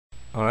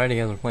Alrighty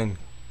guys, we're playing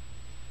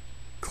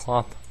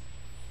CLOP.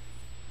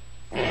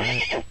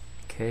 Alright.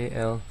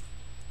 KL.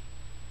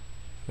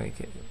 Wait,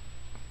 K.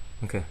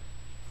 Okay.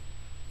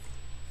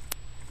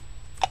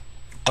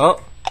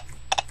 Oh!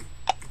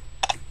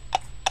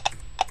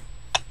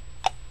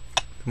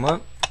 Come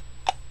on.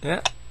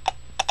 Yeah.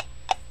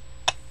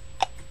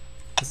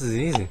 This is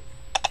easy.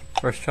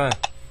 First try.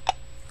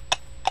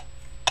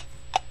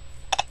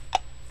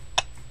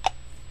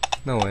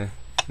 No way.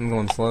 I'm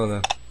going slow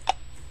though.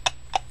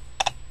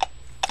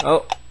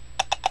 Oh!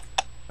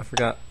 I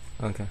forgot.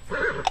 Okay.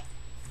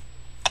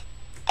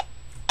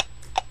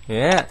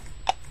 Yeah!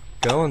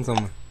 Going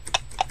somewhere.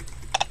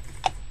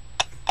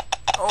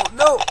 Oh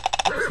no!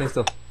 Stay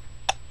still.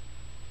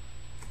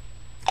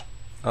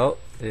 Oh,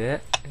 yeah.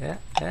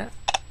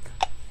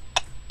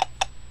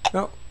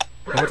 No.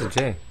 What's a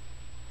J?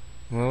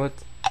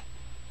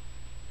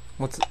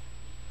 What's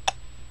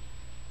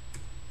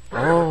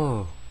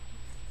Oh!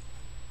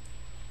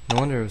 No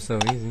wonder it was so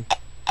easy.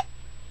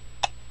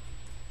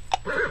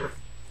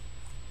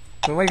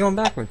 Why are you going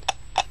backward?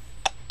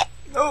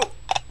 No!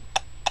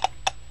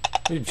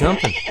 You're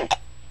jumping.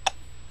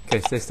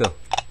 Okay, stay still.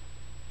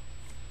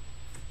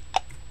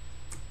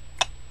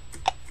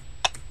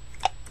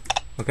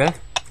 Okay?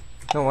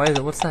 No, why is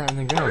it? What's that in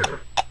the ground?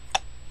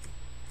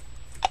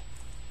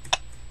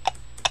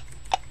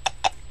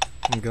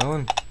 I'm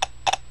going.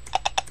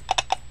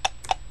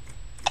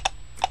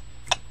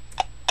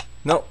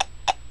 No!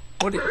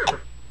 What are you...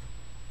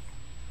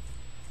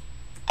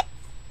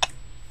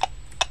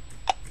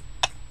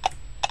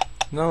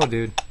 No,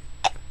 dude.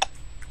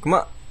 Come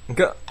on.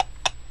 Go.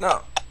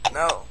 No.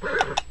 No.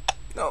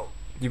 No.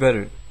 You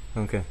better.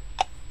 Okay.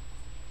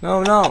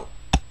 No.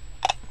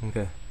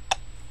 Okay.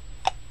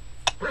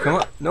 Come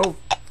on. No,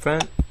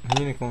 friend.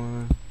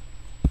 Unicorn.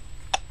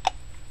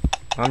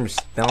 I'm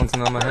just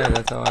bouncing on my head.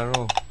 That's how I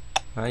roll.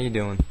 How you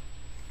doing?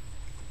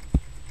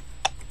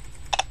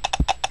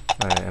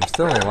 Alright, I'm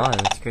still alive.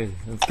 That's crazy.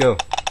 Let's go.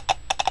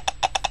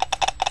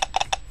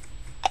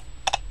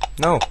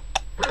 No.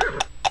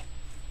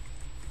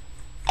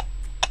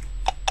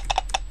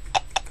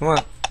 Come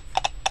on.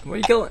 Where are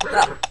you going?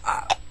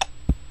 Ah.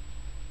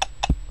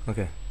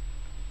 Okay.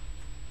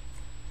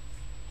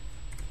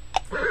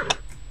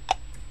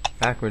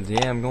 Backwards.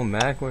 Yeah, I'm going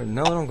backwards.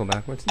 No, don't go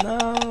backwards.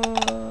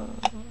 No.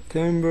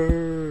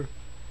 Timber.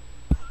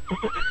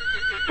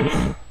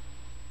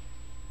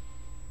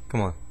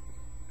 Come on.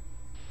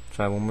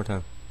 Try one more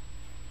time.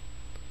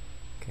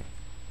 Okay.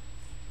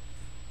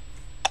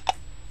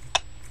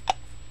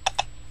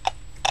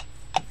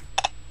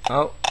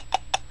 Oh.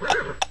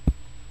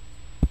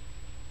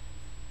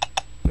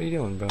 What are you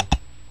doing, bro?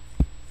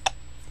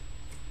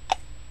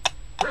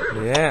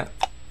 Yeah.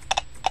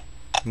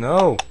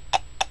 No.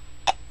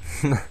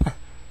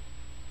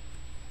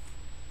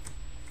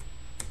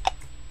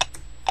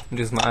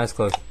 Just my eyes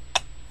closed.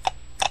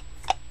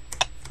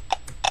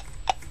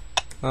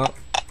 Oh.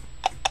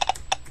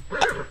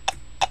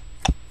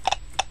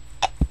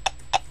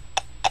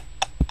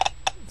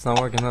 It's not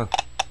working, huh?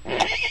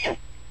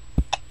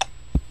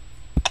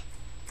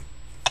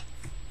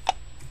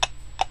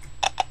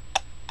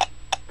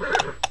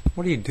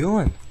 What are you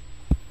doing?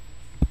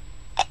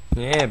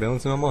 Yeah,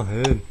 bouncing on my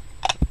head.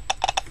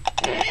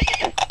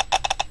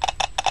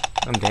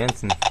 I'm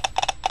dancing.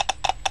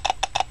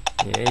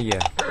 Yeah.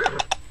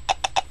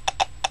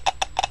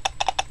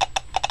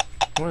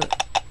 What?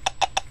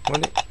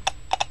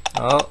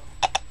 Oh.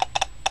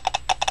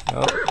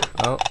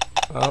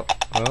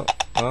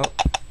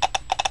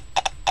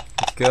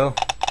 Let's go.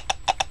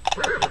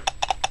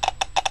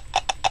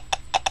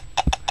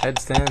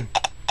 Headstand.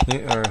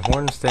 Or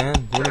horn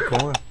stand.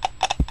 Unicorn.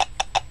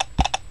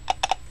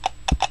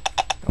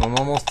 I'm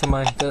almost to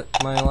my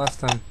last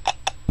time.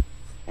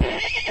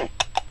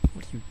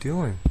 What are you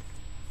doing?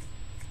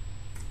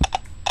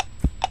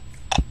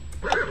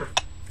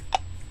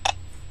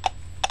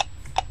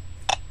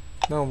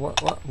 No,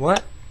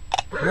 what?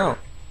 No.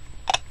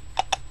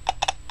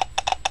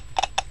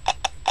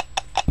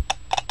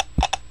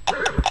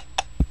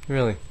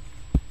 Really?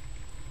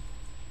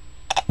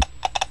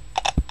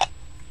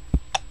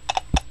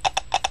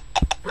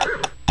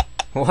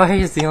 Why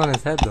is he on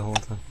his head the whole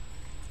time?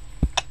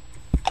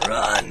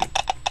 Run!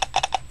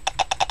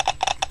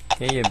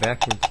 Okay, yeah,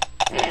 backwards.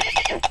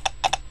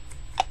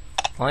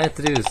 All I have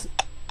to do is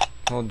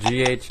hold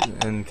GH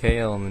and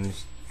KL and then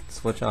just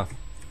switch off.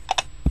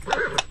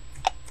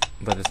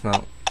 But it's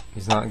not,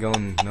 he's not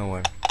going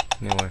nowhere.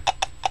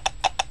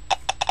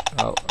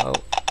 Oh,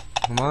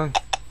 come on.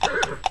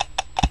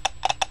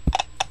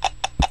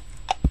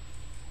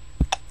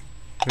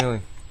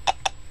 Really?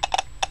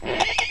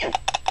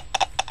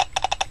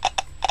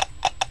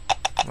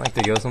 I'd like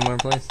to go somewhere,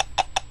 please.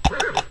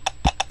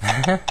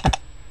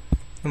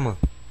 Come on.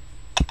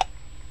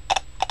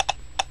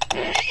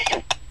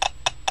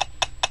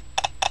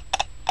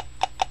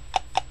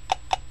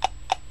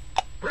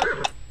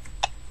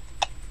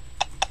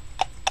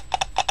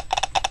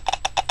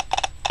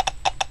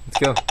 Let's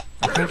go.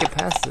 I can't get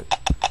past it.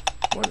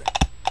 What?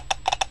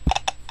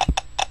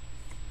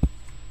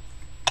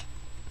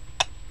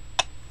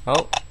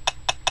 Oh.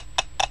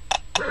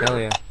 Hell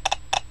yeah.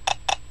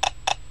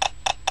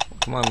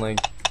 Come on, leg.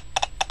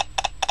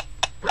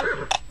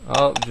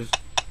 Oh, just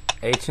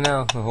H and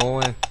L the whole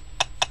way.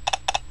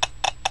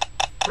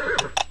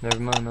 Never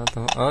mind, not the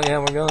whole. Oh yeah,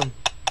 we're going.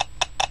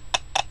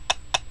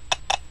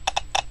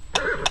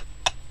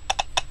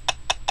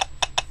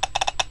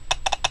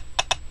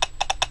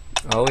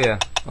 Oh yeah,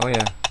 oh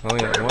yeah, oh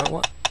yeah.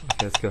 What?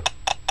 Okay, let's go.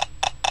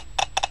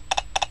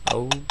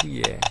 Oh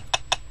yeah.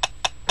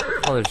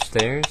 Oh, there's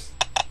stairs?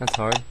 That's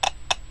hard.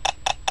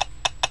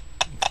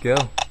 Let's go.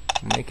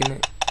 I'm making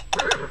it.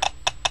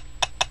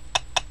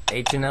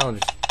 H and L,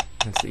 just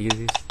that's the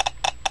easiest.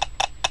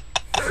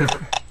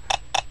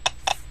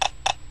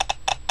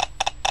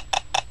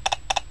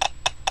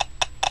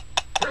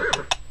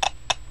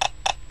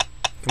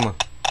 Come on,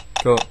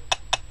 go up.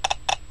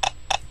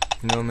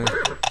 No man.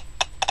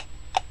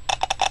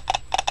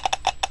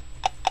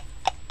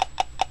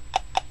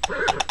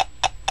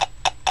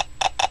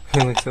 He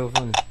looks so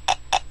funny.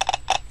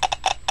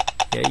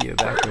 Yeah, you're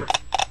backwards.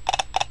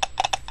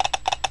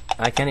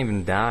 I can't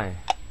even die.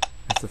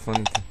 That's the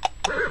funny thing.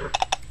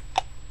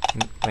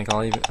 Like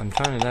I'm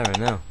trying to die right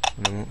now.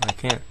 I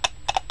can't.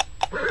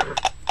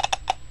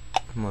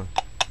 Come on.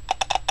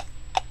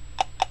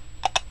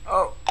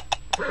 Oh!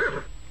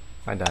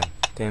 I died.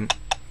 Damn.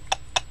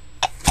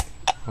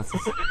 This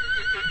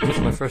is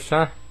my first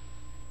try. I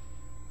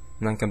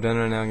think I'm done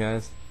right now,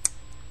 guys.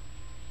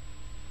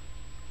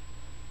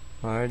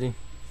 Alrighty.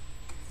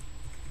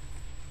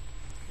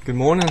 Good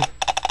morning.